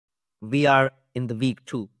we are in the week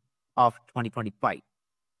 2 of 2025.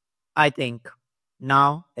 I think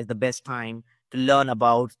now is the best time to learn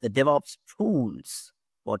about the DevOps tools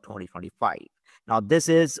for 2025. Now, this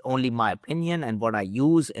is only my opinion and what I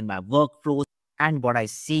use in my workflows and what I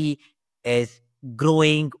see is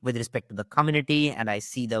growing with respect to the community, and I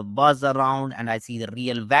see the buzz around and I see the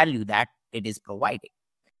real value that it is providing.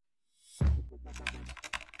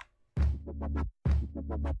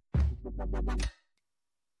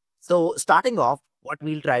 So starting off, what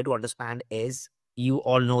we'll try to understand is, you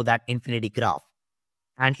all know that infinity graph.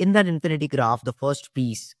 And in that infinity graph, the first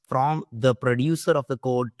piece from the producer of the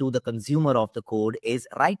code to the consumer of the code is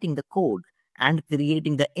writing the code and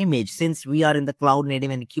creating the image. Since we are in the cloud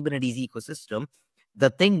native and Kubernetes ecosystem,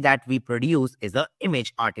 the thing that we produce is an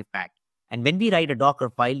image artifact. And when we write a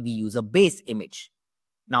Docker file, we use a base image.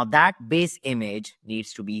 Now that base image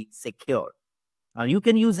needs to be secure. Now you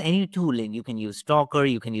can use any tooling, you can use Docker,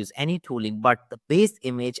 you can use any tooling, but the base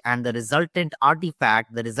image and the resultant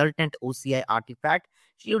artifact, the resultant OCI artifact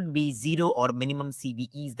should be 0 or minimum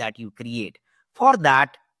CVEs that you create. For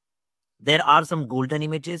that, there are some golden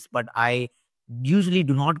images, but I usually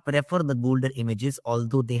do not prefer the golden images,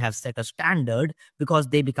 although they have set a standard, because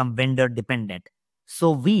they become vendor dependent.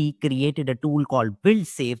 So we created a tool called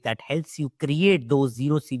BuildSafe that helps you create those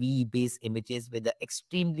 0 CVE based images with an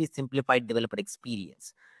extremely simplified developer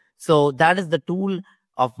experience. So that is the tool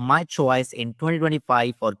of my choice in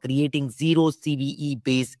 2025 for creating 0 CVE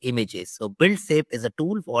based images. So BuildSafe is a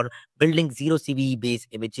tool for building 0 CVE based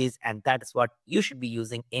images, and that is what you should be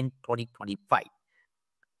using in 2025.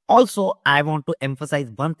 Also, I want to emphasize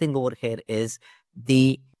one thing over here is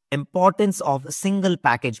the importance of a single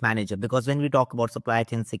package manager, because when we talk about supply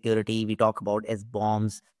chain security, we talk about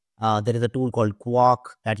SBOMs. There is a tool called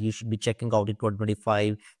Quark that you should be checking out in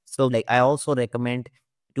 2025. So I also recommend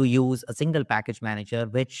to use a single package manager,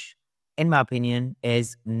 which in my opinion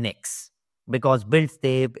is Nix, because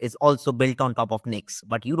BuildSafe is also built on top of Nix,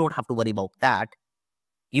 but you don't have to worry about that.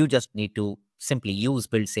 You just need to simply use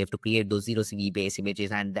BuildSafe to create those 0 CVE based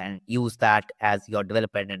images and then use that as your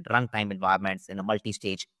development and runtime environments in a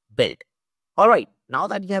multi-stage build. All right, now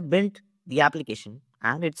that you have built the application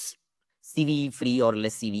and it's CVE free or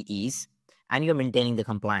less CVEs, and you're maintaining the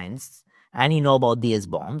compliance, and you know about the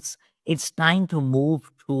SBOMs, it's time to move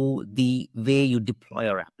to the way you deploy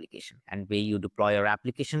your application. And way you deploy your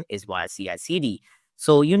application is via CI/CD.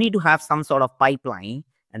 So you need to have some sort of pipeline,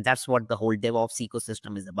 and that's what the whole DevOps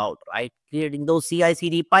ecosystem is about, right? Creating those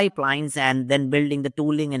CI/CD pipelines and then building the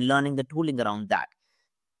tooling and learning the tooling around that.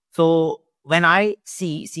 So when I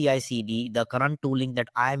see CI/CD, the current tooling that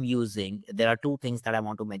I'm using, there are two things that I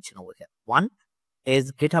want to mention over here. One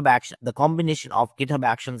is GitHub Action, the combination of GitHub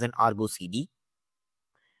Actions and ArgoCD.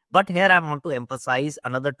 But here I want to emphasize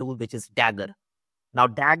another tool, which is Dagger. Now,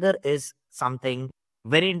 Dagger is something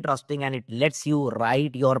very interesting, and it lets you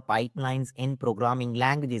write your pipelines in programming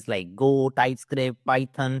languages like Go, TypeScript,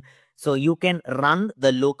 Python. So you can run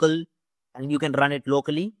the local, and you can run it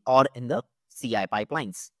locally or in the CI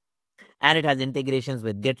pipelines. And it has integrations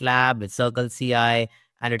with GitLab, with Circle CI,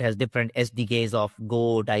 and it has different SDKs of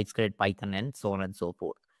Go, TypeScript, Python, and so on and so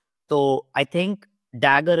forth. So I think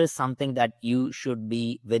Dagger is something that you should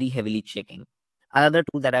be very heavily checking. Another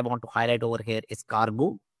tool that I want to highlight over here is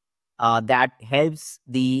Kargo. That helps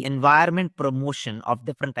the environment promotion of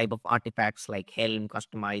different type of artifacts like Helm,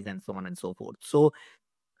 Customize, and so on and so forth. So,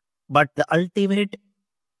 but the ultimate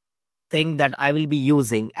thing that I will be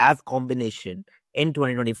using as combination in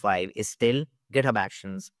 2025 is still GitHub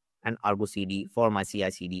Actions and ArgoCD for my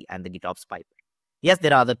CI/CD and the GitOps pipeline. Yes,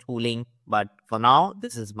 there are other tooling, but for now,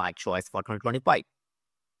 this is my choice for 2025.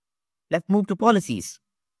 Let's move to policies.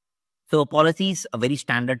 So policies, a very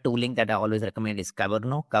standard tooling that I always recommend is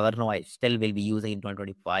Kyverno. Kyverno I still will be using in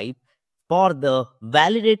 2025. For the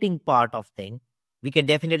validating part of thing, we can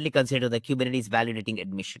definitely consider the Kubernetes validating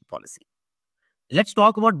admission policy. Let's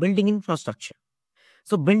talk about building infrastructure.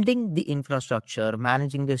 So building the infrastructure,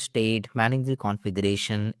 managing the state, managing the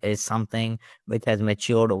configuration is something which has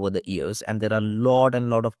matured over the years. And there are a lot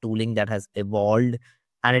of tooling that has evolved,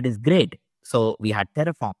 and it is great. So we had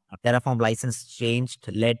Terraform. Terraform license changed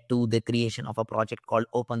led to the creation of a project called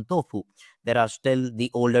OpenTofu. There are still the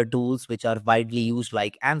older tools which are widely used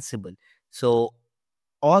like Ansible. So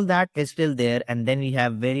all that is still there. And then we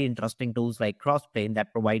have very interesting tools like Crossplane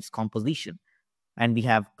that provides composition. And we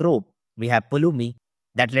have Crow. We have Pulumi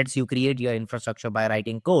that lets you create your infrastructure by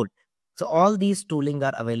writing code. So all these tooling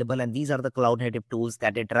are available, and these are the cloud native tools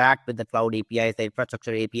that interact with the cloud APIs, the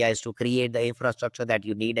infrastructure APIs, to create the infrastructure that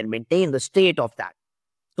you need and maintain the state of that.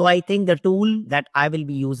 So I think the tool that I will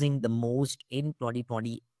be using the most in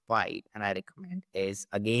 2025, and I recommend, is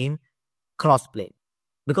again Crossplane.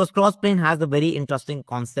 Because Crossplane has a very interesting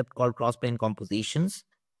concept called Crossplane compositions.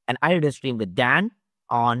 And I did a stream with Dan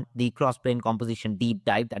on the Crossplane composition deep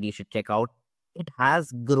dive that you should check out. It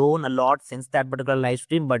has grown a lot since that particular live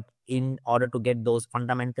stream, but in order to get those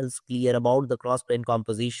fundamentals clear about the Crossplane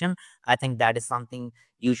composition, I think that is something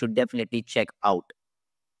you should definitely check out.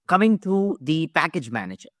 Coming to the package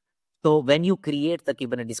manager. So when you create the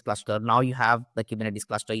Kubernetes cluster, now you have the Kubernetes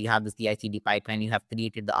cluster, you have the CI/CD pipeline, you have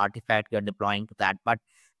created the artifact, you're deploying to that. But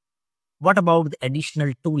what about the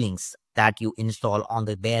additional toolings that you install on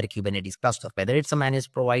the bare Kubernetes cluster, whether it's a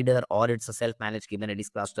managed provider or it's a self-managed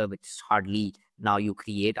Kubernetes cluster, which hardly now you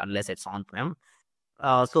create unless it's on-prem.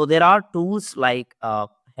 So there are tools like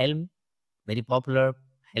Helm, very popular.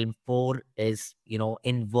 Helm 4 is,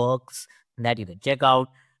 in works that you can check out.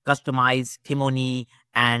 Customize, Timony,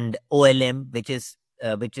 and OLM, which is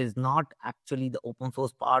not actually the open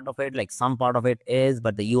source part of it. Like some part of it is,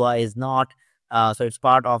 but the UI is not. So it's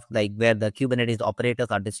part of like where the Kubernetes operators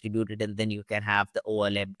are distributed, and then you can have the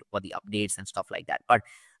OLM for the updates and stuff like that. But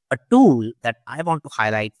a tool that I want to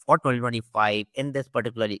highlight for 2025 in this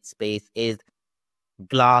particular space is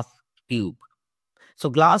GlassCube. So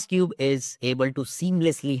GlassCube is able to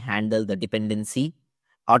seamlessly handle the dependency,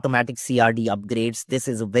 automatic CRD upgrades. This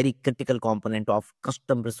is a very critical component of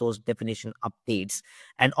custom resource definition updates,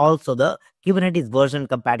 and also the Kubernetes version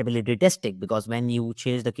compatibility testing, because when you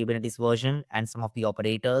change the Kubernetes version and some of the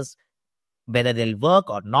operators, whether they'll work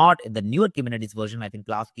or not in the newer Kubernetes version, I think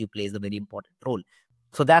GlassCube plays a very important role.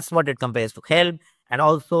 So that's what it compares to Helm. And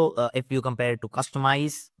also, if you compare it to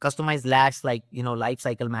Customize lacks like,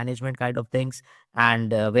 lifecycle management kind of things.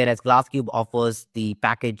 And whereas GlassCube offers the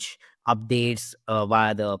package updates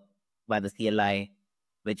via the CLI,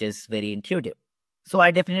 which is very intuitive. So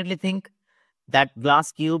I definitely think that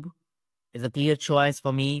GlassCube is a clear choice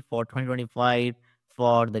for me for 2025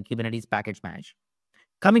 for the Kubernetes package management.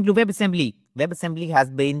 Coming to WebAssembly. WebAssembly has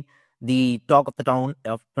been the talk of the town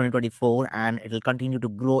of 2024, and it will continue to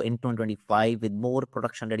grow in 2025 with more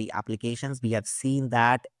production-ready applications. We have seen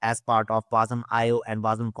that as part of Wasm IO and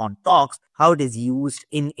WasmCon talks, how it is used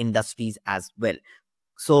in industries as well.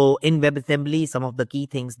 So in WebAssembly, some of the key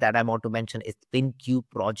things that I want to mention is PinQ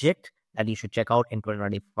project that you should check out in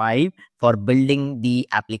 2025 for building the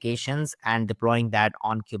applications and deploying that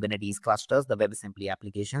on Kubernetes clusters, the WebAssembly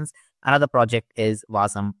applications. Another project is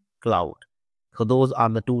Wasm Cloud. So those are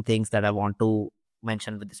the two things that I want to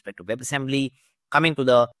mention with respect to WebAssembly. Coming to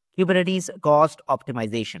the Kubernetes cost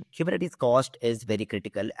optimization. Kubernetes cost is very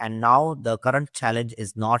critical. And now the current challenge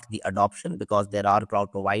is not the adoption, because there are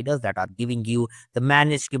cloud providers that are giving you the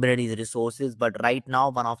managed Kubernetes resources. But right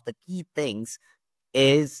now, one of the key things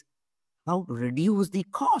is how to reduce the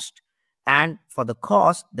cost. And for the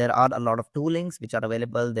cost, there are a lot of toolings which are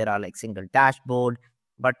available. There are like single dashboard.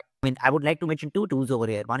 But I would like to mention two tools over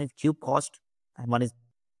here. One is KubeCost and one is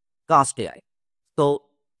CastAI. So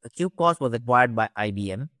KubeCost was acquired by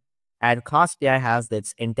IBM, and CastAI has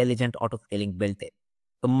its intelligent autoscaling built in.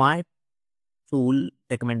 So my tool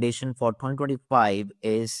recommendation for 2025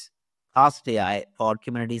 is CastAI for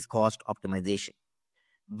Kubernetes cost optimization.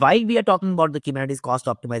 While we are talking about the Kubernetes cost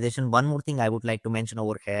optimization, one more thing I would like to mention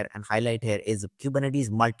over here and highlight here is Kubernetes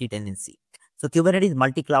multi-tenancy. So Kubernetes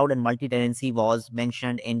multi-cloud and multi-tenancy was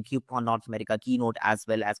mentioned in KubeCon North America keynote as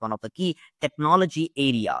well as one of the key technology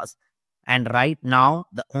areas. And right now,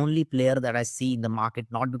 the only player that I see in the market,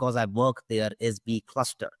 not because I work there, is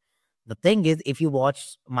vCluster. The thing is, if you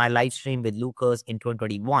watch my live stream with Lucas in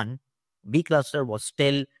 2021, vCluster was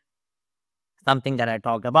still something that I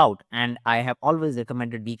talked about. And I have always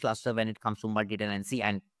recommended vCluster when it comes to multi-tenancy.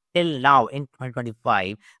 And till now in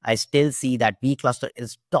 2025, I still see that vCluster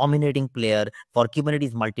is dominating player for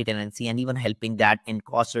Kubernetes multi-tenancy and even helping that in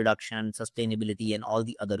cost reduction, sustainability, and all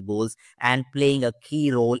the other goals, and playing a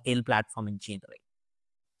key role in platform engineering.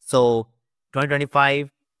 So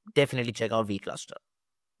 2025, definitely check out vCluster.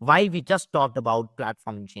 Why we just talked about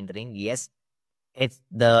platform engineering? Yes, it's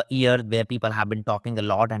the year where people have been talking a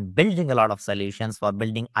lot and building a lot of solutions for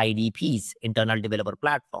building IDPs, internal developer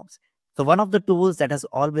platforms. So one of the tools that has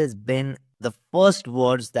always been the first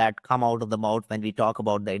words that come out of the mouth when we talk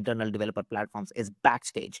about the internal developer platforms is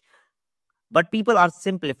Backstage. But people are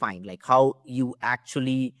simplifying like how you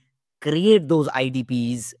actually create those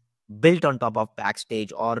IDPs built on top of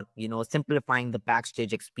Backstage, or simplifying the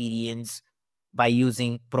Backstage experience by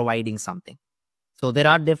providing something. So there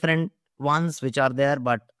are different ones which are there,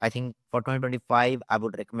 but I think for 2025, I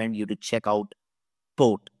would recommend you to check out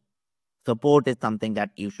Port. So Port is something that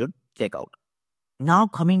you should check out. Now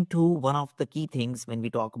coming to one of the key things when we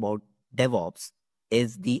talk about DevOps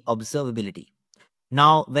is the observability.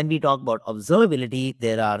 Now, when we talk about observability,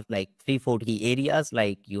 there are like 3-4 key areas.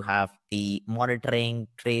 Like you have the monitoring,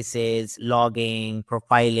 traces, logging,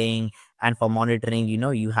 profiling. And for monitoring,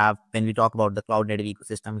 you have, when we talk about the cloud native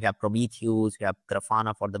ecosystem, you have Prometheus, you have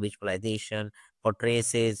Grafana for the visualization. For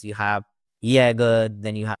traces, you have Dagger,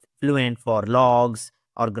 then you have Fluent for logs,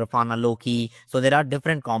 or Grafana Loki. So there are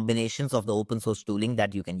different combinations of the open source tooling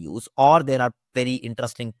that you can use, or there are very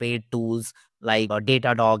interesting paid tools like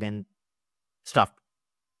Datadog and stuff.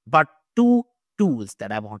 But two tools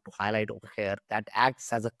that I want to highlight over here that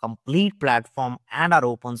acts as a complete platform and are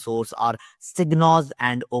open source are Signos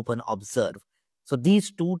and OpenObserve. So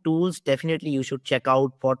these two tools definitely you should check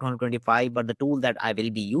out for 2025. But the tool that I will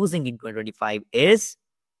be using in 2025 is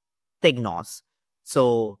Signos.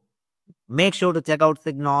 So make sure to check out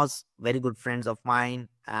Signos, very good friends of mine,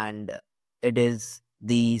 and it is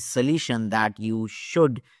the solution that you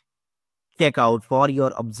should check out for your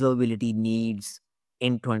observability needs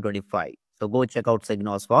in 2025. So go check out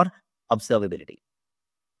Signos for observability.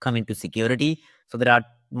 Coming to security. So there are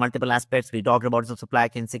multiple aspects. We talked about some supply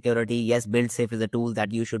chain security. Yes, BuildSafe is a tool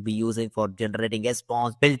that you should be using for generating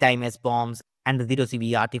SBOMs, build time SBOMs, and the zero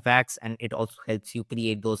CVE artifacts. And it also helps you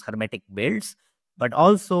create those hermetic builds. But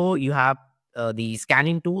also you have the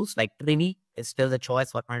scanning tools like Trini is still the choice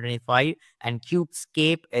for 2025. And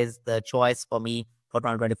Kubescape is the choice for me for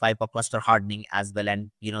 2025 for cluster hardening as well. And,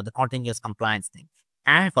 the continuous compliance thing.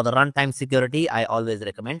 And for the runtime security, I always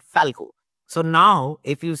recommend Falco. So now,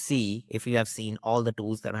 if you have seen all the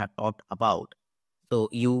tools that I have talked about, so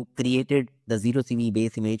you created the zero CVE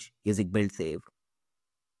base image using BuildSafe.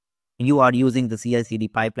 You are using the CI/CD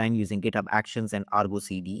pipeline using GitHub Actions and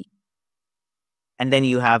ArgoCD. And then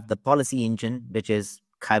you have the policy engine, which is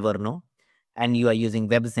Kyverno. And you are using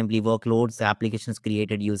WebAssembly workloads, the applications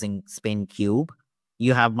created using SpinCube.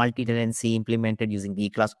 You have multi-tenancy implemented using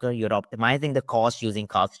vCluster. You're optimizing the cost using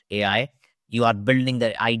Cost AI. You are building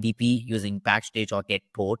the IDP using Backstage or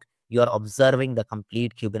Getport. You are observing the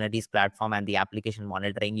complete Kubernetes platform and the application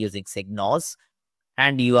monitoring using Signos.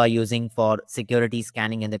 And you are using for security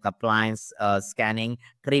scanning and the compliance scanning,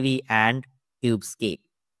 Trivi and Kubescape.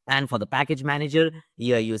 And for the package manager,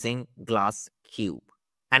 you are using GlassCube.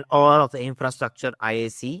 And all of the infrastructure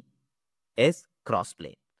IAC is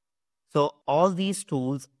Crossplane. So all these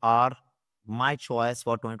tools are my choice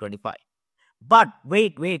for 2025. But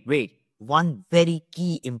wait. One very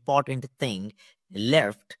key important thing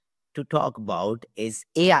left to talk about is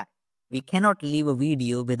AI. We cannot leave a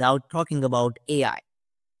video without talking about AI.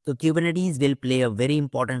 So Kubernetes will play a very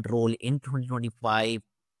important role in 2025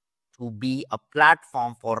 to be a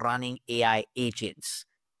platform for running AI agents.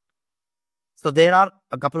 So there are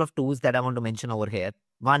a couple of tools that I want to mention over here.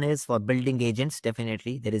 One is for building agents.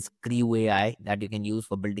 Definitely, there is Crew AI that you can use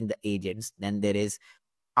for building the agents. Then there is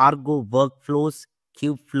Argo Workflows,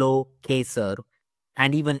 Kubeflow, Kserve,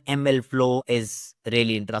 and even MLflow is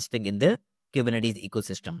really interesting in the Kubernetes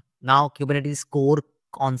ecosystem. Now, Kubernetes core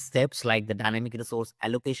concepts like the dynamic resource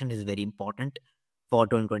allocation is very important for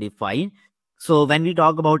 2025. So when we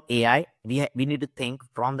talk about AI, we need to think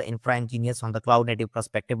from the infra engineers, from the cloud native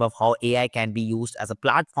perspective of how AI can be used as a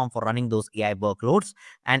platform for running those AI workloads.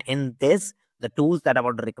 And in this, the tools that I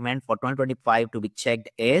want to recommend for 2025 to be checked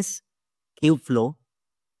is Kubeflow,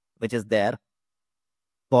 which is there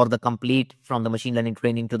for the complete from the machine learning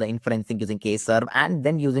training to the inferencing using Kserve, and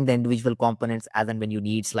then using the individual components as and when you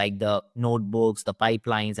needs, like the notebooks, the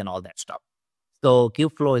pipelines, and all that stuff. So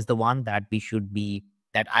Kubeflow is the one that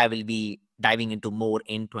I will be diving into more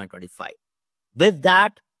in 2025. With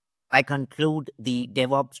that, I conclude the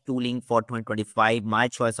DevOps tooling for 2025, my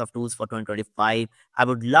choice of tools for 2025. I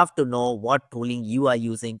would love to know what tooling you are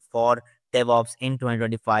using for DevOps in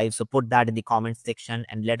 2025. So put that in the comments section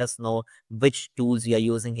and let us know which tools you are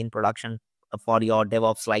using in production for your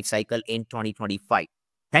DevOps lifecycle in 2025.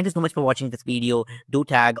 Thank you so much for watching this video. Do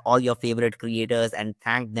tag all your favorite creators and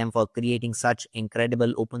thank them for creating such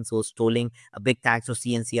incredible open source tooling. A big thanks to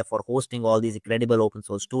CNCF for hosting all these incredible open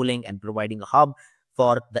source tooling and providing a hub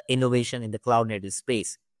for the innovation in the cloud native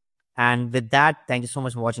space. And with that, thank you so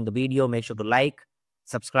much for watching the video. Make sure to like,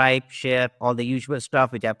 subscribe, share, all the usual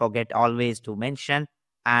stuff, which I forget always to mention.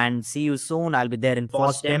 And see you soon. I'll be there in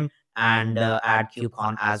FOSDEM and at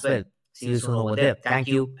KubeCon as well. See you soon over there. Thank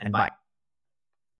you and bye.